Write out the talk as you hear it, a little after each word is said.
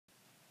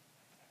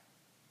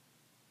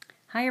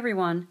Hi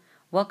everyone,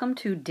 welcome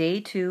to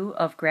day 2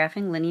 of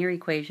graphing linear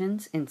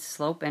equations in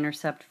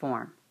slope-intercept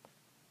form.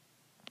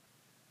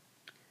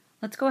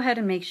 Let's go ahead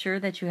and make sure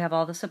that you have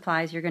all the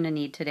supplies you're going to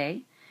need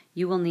today.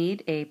 You will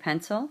need a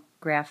pencil,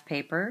 graph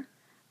paper,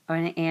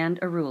 and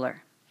a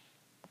ruler.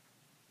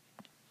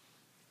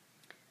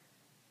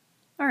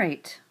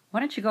 Alright,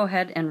 why don't you go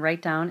ahead and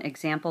write down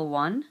example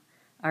 1.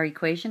 Our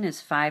equation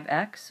is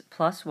 5x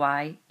plus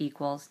y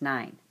equals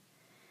 9.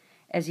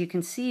 As you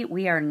can see,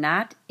 we are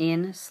not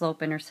in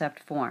slope-intercept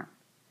form.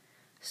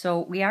 So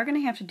we are going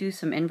to have to do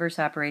some inverse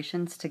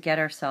operations to get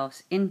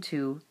ourselves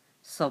into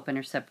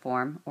slope-intercept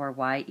form, or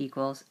y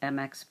equals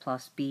mx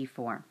plus b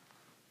form.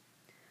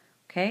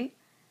 Okay,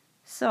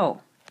 so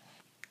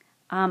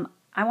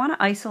I want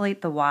to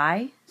isolate the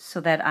y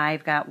so that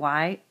I've got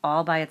y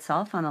all by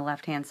itself on the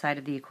left-hand side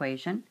of the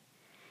equation.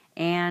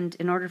 And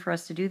in order for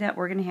us to do that,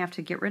 we're going to have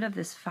to get rid of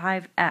this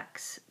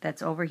 5x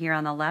that's over here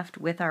on the left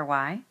with our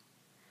y.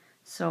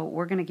 So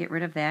we're going to get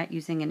rid of that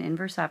using an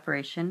inverse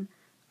operation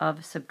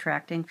of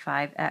subtracting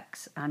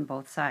 5x on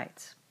both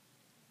sides.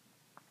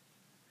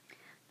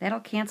 That'll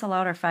cancel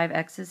out our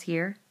 5x's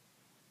here,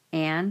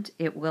 and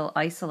it will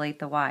isolate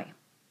the y.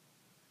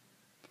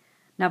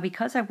 Now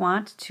because I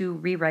want to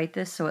rewrite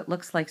this so it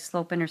looks like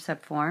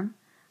slope-intercept form,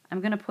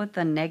 I'm going to put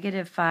the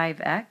negative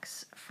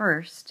 5x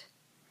first,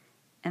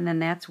 and then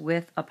that's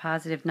with a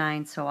positive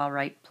 9, so I'll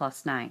write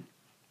plus 9.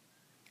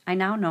 I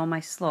now know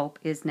my slope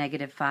is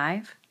negative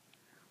 5,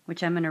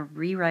 which I'm going to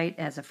rewrite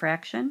as a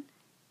fraction,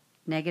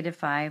 negative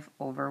 5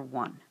 over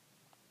 1.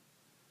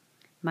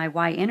 My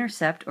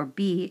y-intercept, or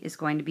b, is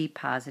going to be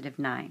positive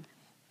 9.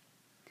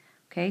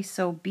 Okay,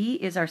 so b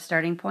is our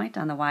starting point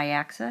on the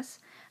y-axis.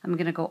 I'm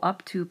going to go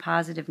up to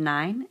positive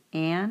 9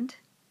 and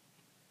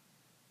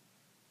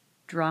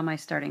draw my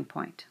starting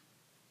point.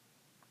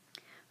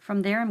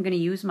 From there, I'm going to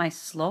use my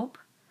slope,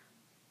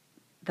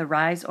 the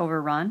rise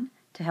over run,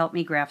 to help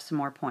me graph some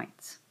more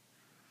points.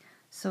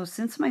 So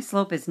since my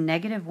slope is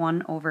negative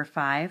 1 over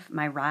 5,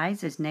 my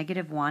rise is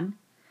negative 1,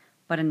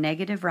 but a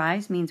negative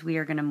rise means we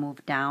are going to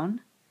move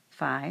down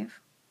 5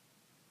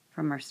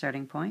 from our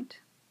starting point,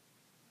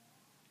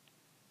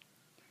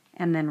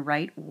 and then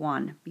right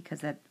 1 because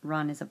that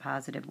run is a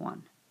positive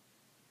 1.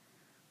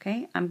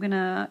 Okay, I'm going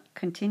to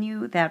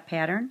continue that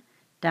pattern,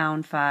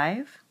 down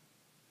 5,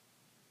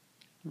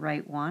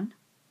 right 1,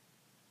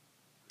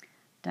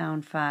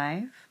 down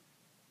 5,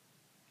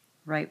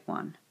 right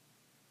 1.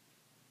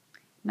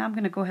 Now I'm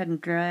going to go ahead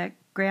and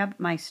grab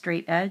my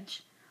straight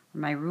edge, or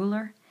my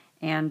ruler,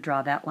 and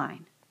draw that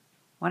line.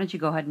 Why don't you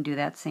go ahead and do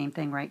that same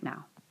thing right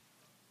now.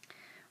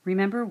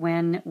 Remember,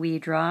 when we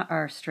draw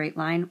our straight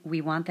line,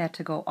 we want that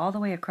to go all the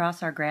way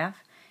across our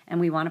graph,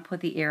 and we want to put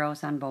the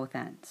arrows on both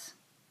ends.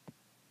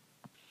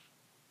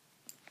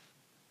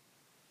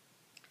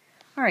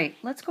 Alright,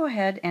 let's go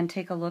ahead and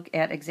take a look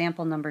at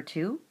example number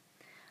 2.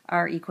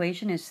 Our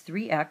equation is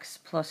 3x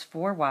plus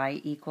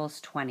 4y equals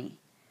 20.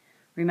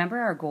 Remember,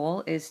 our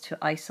goal is to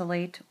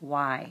isolate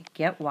y,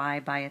 get y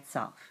by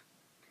itself.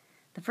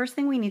 The first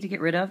thing we need to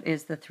get rid of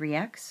is the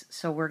 3x,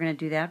 so we're going to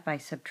do that by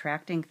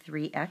subtracting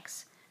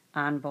 3x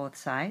on both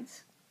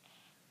sides,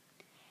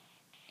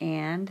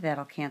 and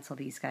that'll cancel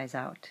these guys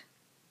out.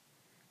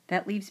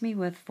 That leaves me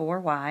with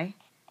 4y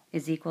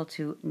is equal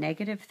to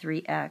negative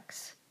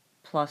 3x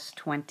plus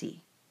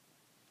 20.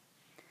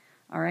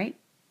 Alright,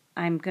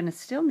 I'm going to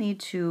still need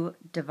to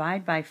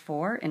divide by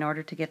 4 in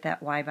order to get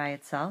that y by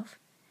itself,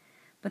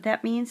 but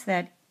that means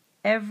that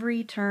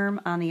every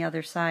term on the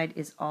other side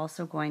is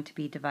also going to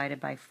be divided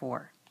by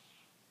 4.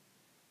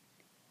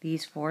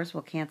 These 4's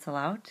will cancel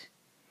out,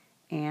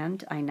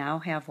 and I now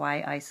have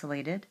y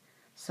isolated,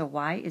 so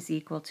y is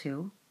equal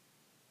to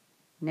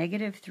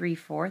negative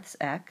 3/4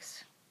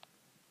 x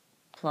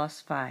plus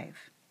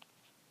 5.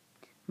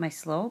 My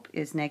slope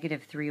is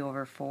negative 3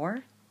 over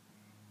 4,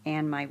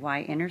 and my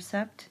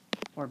y-intercept,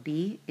 or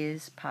b,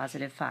 is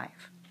positive 5.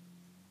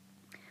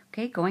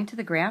 Okay, going to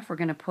the graph, we're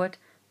going to put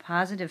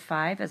positive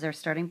 5 as our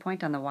starting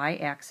point on the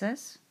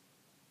y-axis.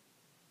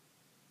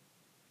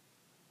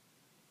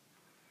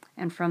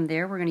 And from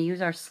there, we're going to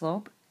use our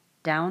slope,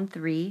 down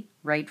 3,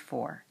 right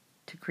 4,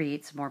 to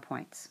create some more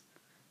points.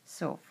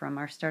 So from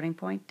our starting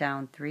point,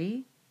 down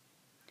 3,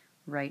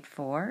 right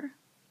 4,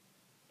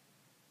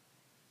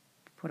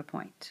 put a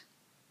point.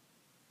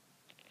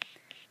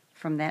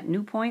 From that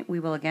new point,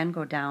 we will again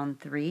go down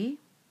 3,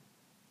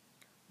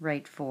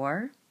 right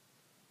 4,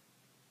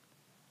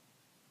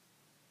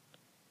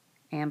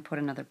 and put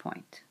another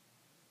point.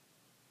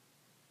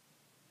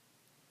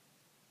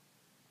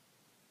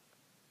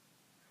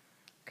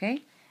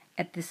 Okay,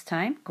 at this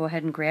time, go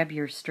ahead and grab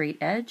your straight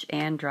edge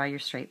and draw your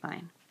straight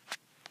line.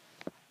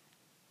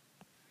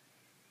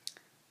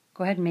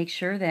 Go ahead and make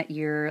sure that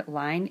your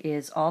line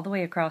is all the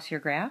way across your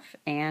graph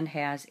and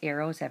has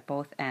arrows at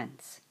both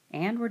ends.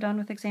 And we're done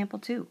with example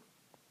 2.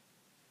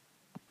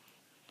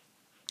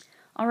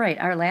 Alright,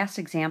 our last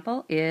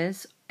example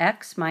is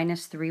x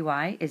minus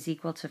 3y is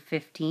equal to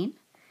 15.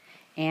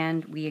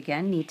 And we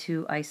again need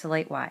to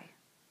isolate y.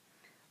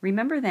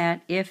 Remember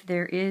that if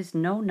there is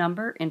no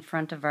number in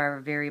front of our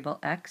variable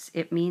x,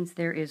 it means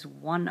there is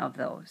one of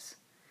those.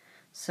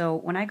 So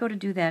when I go to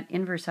do that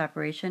inverse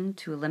operation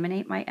to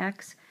eliminate my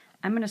x,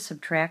 I'm going to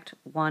subtract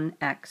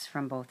 1x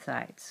from both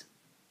sides,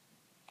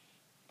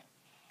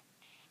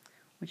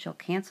 which will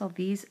cancel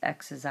these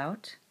x's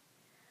out.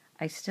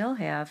 I still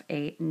have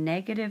a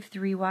negative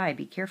 3y.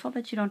 Be careful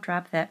that you don't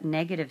drop that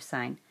negative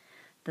sign.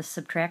 The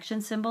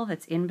subtraction symbol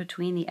that's in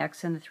between the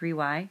x and the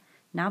 3y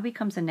now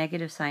becomes a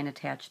negative sign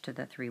attached to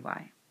the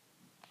 3y.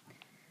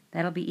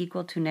 That'll be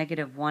equal to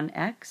negative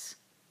 1x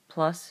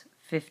plus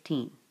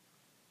 15.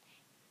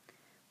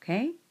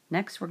 Okay,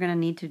 next we're going to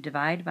need to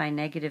divide by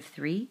negative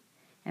 3,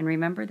 and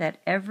remember that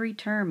every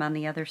term on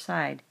the other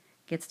side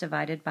gets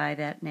divided by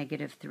that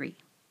negative 3.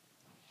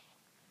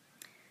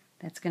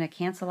 That's going to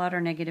cancel out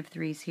our negative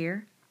 3's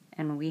here,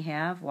 and we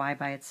have y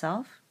by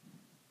itself.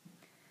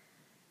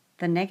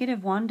 The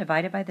negative 1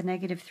 divided by the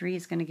negative 3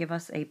 is going to give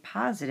us a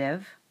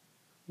positive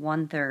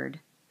 1/3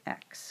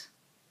 x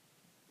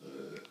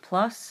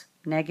plus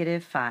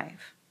negative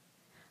 5.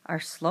 Our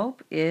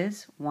slope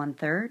is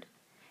 1/3,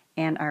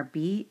 and our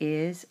b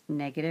is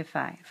negative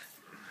 5.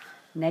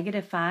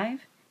 Negative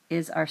 5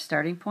 is our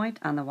starting point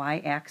on the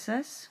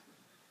y-axis,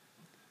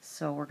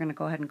 so we're going to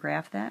go ahead and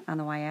graph that on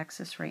the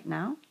y-axis right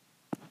now.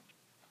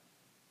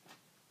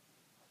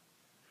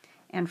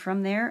 And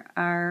from there,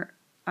 our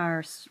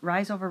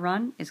rise over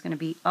run is going to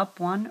be up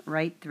 1,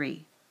 right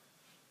 3.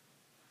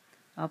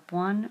 Up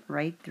 1,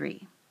 right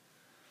 3,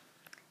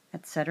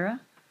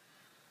 etc.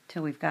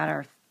 till we've got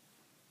our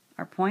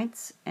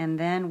points, and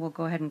then we'll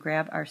go ahead and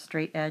grab our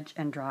straight edge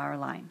and draw our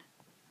line.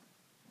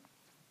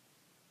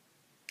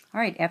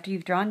 Alright, after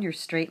you've drawn your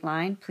straight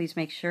line, please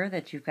make sure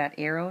that you've got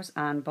arrows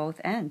on both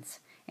ends.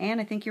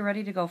 And I think you're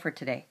ready to go for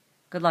today.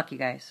 Good luck, you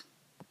guys.